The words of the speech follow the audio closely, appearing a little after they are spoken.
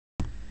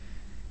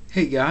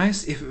Hey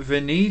guys, if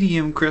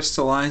vanadium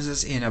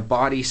crystallizes in a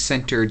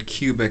body-centered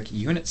cubic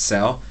unit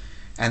cell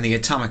and the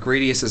atomic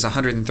radius is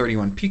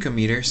 131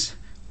 picometers,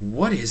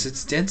 what is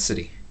its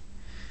density?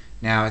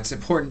 Now it's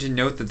important to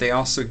note that they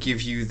also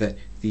give you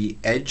the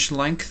edge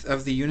length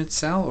of the unit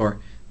cell, or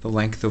the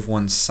length of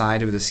one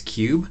side of this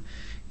cube,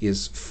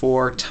 is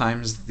 4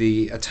 times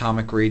the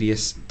atomic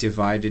radius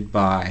divided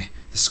by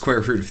the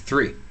square root of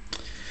 3.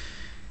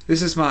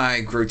 This is my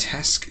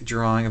grotesque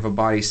drawing of a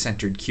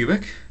body-centered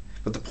cubic.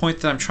 But the point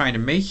that I'm trying to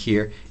make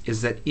here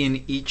is that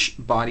in each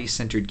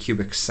body-centered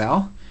cubic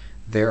cell,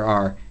 there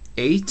are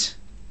 8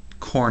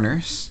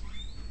 corners,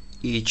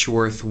 each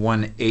worth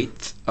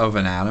 1/8 of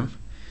an atom,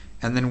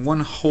 and then one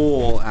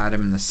whole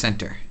atom in the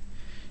center.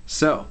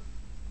 So,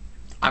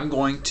 I'm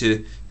going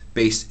to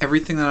base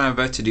everything that I'm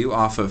about to do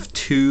off of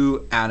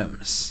 2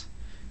 atoms.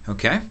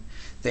 Okay?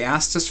 They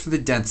asked us for the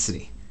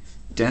density.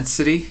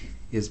 Density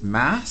is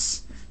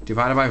mass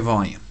divided by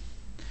volume.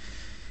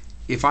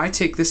 If I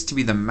take this to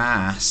be the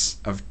mass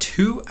of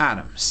 2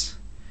 atoms,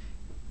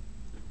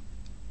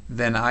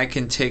 then I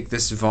can take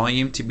this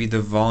volume to be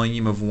the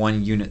volume of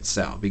 1 unit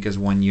cell, because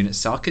 1 unit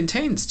cell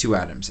contains 2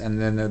 atoms, and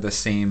then they're the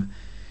same.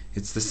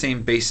 It's the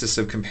same basis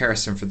of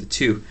comparison for the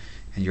 2,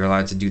 and you're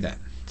allowed to do that.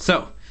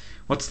 So,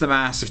 what's the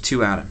mass of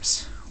 2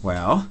 atoms?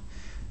 Well,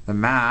 the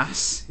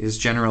mass is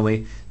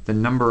generally the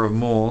number of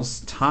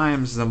moles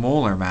times the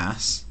molar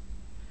mass,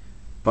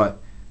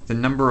 but the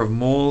number of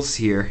moles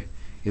here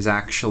is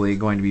actually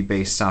going to be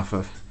based off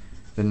of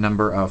the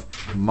number of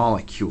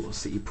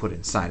molecules that you put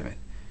inside of it.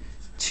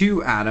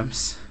 2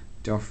 atoms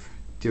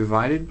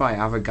divided by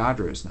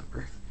Avogadro's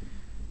number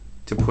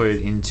to put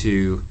it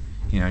into,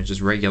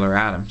 just regular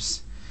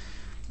atoms,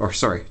 or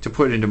sorry, to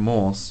put it into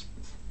moles,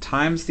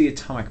 times the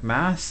atomic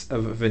mass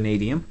of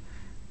vanadium,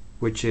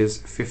 which is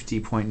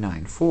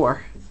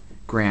 50.94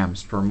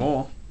 grams per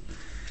mole,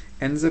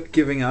 ends up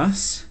giving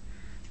us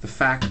the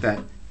fact that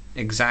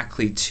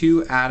exactly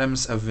 2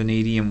 atoms of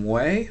vanadium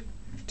weigh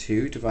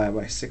 2 divided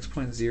by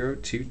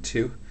 6.022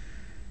 to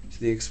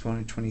the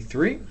exponent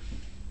 23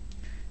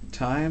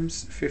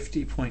 times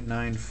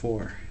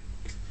 50.94.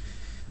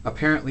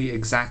 Apparently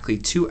exactly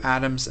 2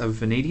 atoms of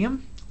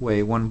vanadium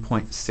weigh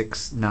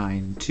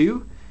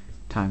 1.692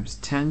 times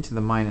 10 to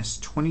the minus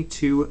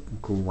 22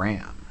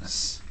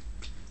 grams.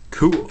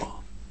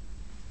 Cool.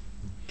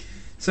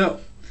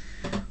 So,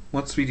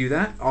 once we do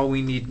that, all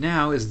we need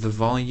now is the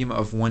volume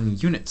of 1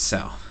 unit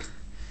cell.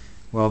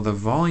 Well, the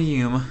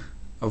volume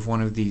of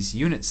one of these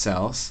unit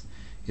cells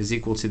is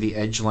equal to the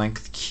edge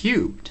length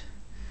cubed.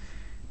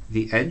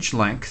 The edge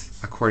length,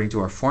 according to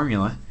our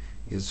formula,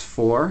 is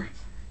 4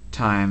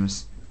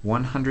 times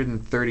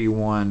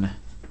 131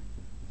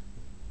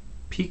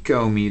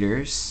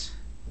 picometers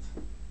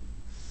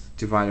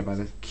divided by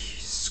the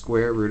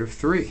square root of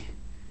 3.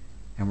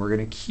 And we're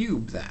going to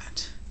cube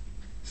that.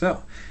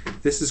 So,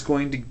 this is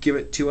going to give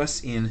it to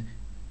us in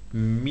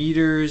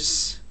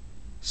meters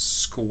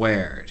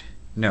squared.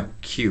 No,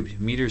 cubed.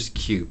 Meters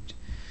cubed.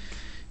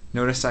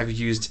 Notice I've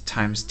used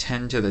times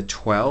 10 to the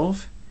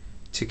 12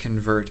 to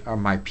convert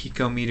my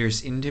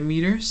picometers into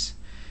meters.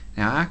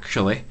 Now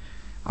actually,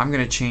 I'm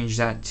going to change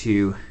that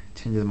to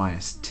 10 to the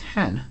minus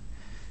 10.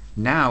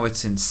 Now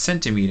it's in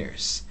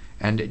centimeters.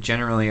 And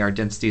generally our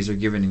densities are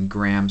given in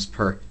grams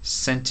per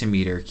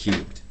centimeter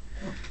cubed.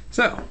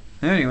 So,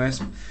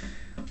 anyways,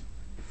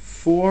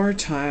 4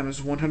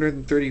 times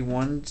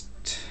 131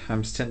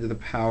 times 10 to the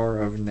power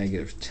of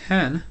negative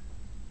 10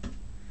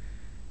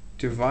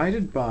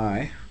 divided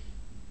by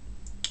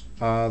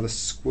the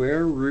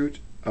square root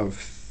of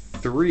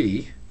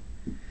 3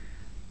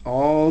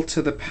 all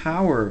to the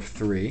power of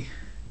 3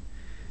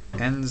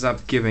 ends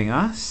up giving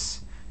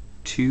us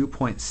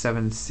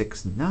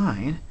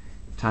 2.769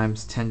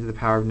 times 10 to the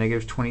power of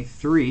negative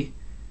 23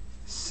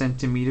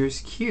 centimeters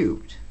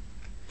cubed.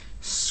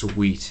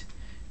 Sweet.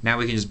 Now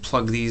we can just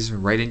plug these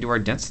right into our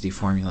density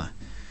formula.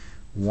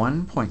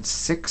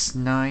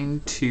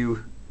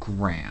 1.692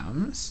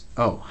 grams.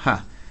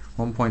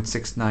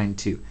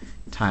 1.692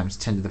 times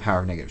 10 to the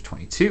power of negative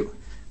 22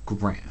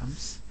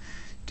 grams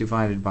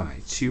divided by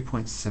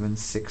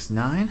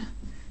 2.769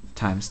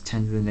 times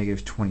 10 to the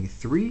negative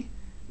 23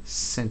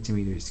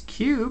 centimeters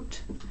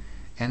cubed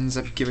ends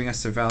up giving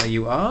us a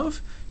value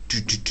of,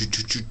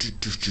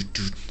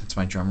 that's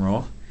my drum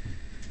roll,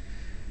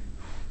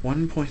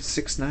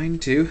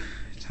 1.692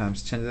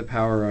 times 10 to the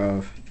power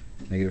of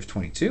negative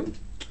 22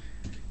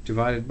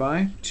 divided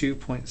by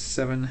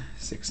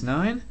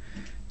 2.769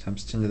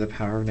 times 10 to the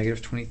power of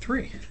negative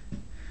 23.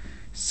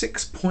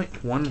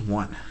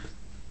 6.11.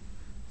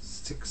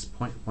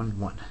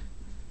 6.11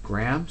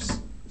 grams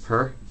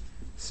per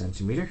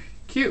centimeter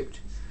cubed.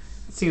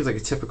 That seems like a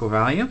typical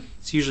value.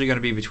 It's usually going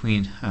to be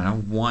between,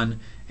 1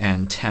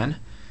 and 10.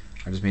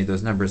 I just made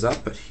those numbers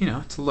up, but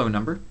it's a low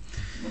number.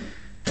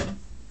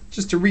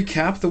 Just to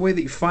recap, the way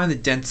that you find the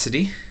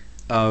density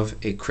of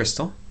a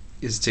crystal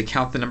is to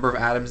count the number of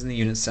atoms in the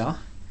unit cell,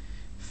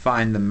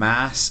 find the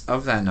mass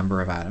of that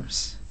number of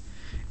atoms,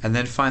 and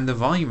then find the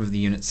volume of the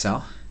unit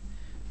cell,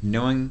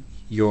 knowing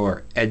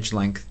your edge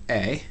length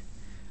A,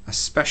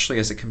 especially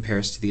as it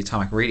compares to the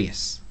atomic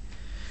radius.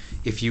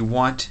 If you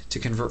want to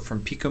convert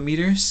from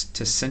picometers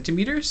to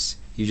centimeters,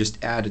 you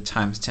just add a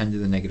times 10 to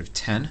the negative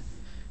 10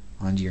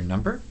 onto your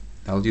number.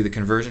 That'll do the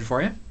conversion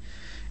for you.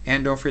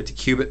 And don't forget to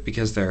cube it,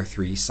 because there are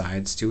 3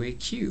 sides to a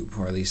cube,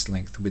 or at least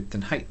length, width,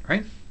 and height,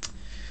 right?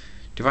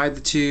 Divide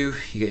the two,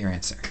 you get your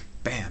answer.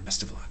 Bam,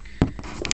 best of luck.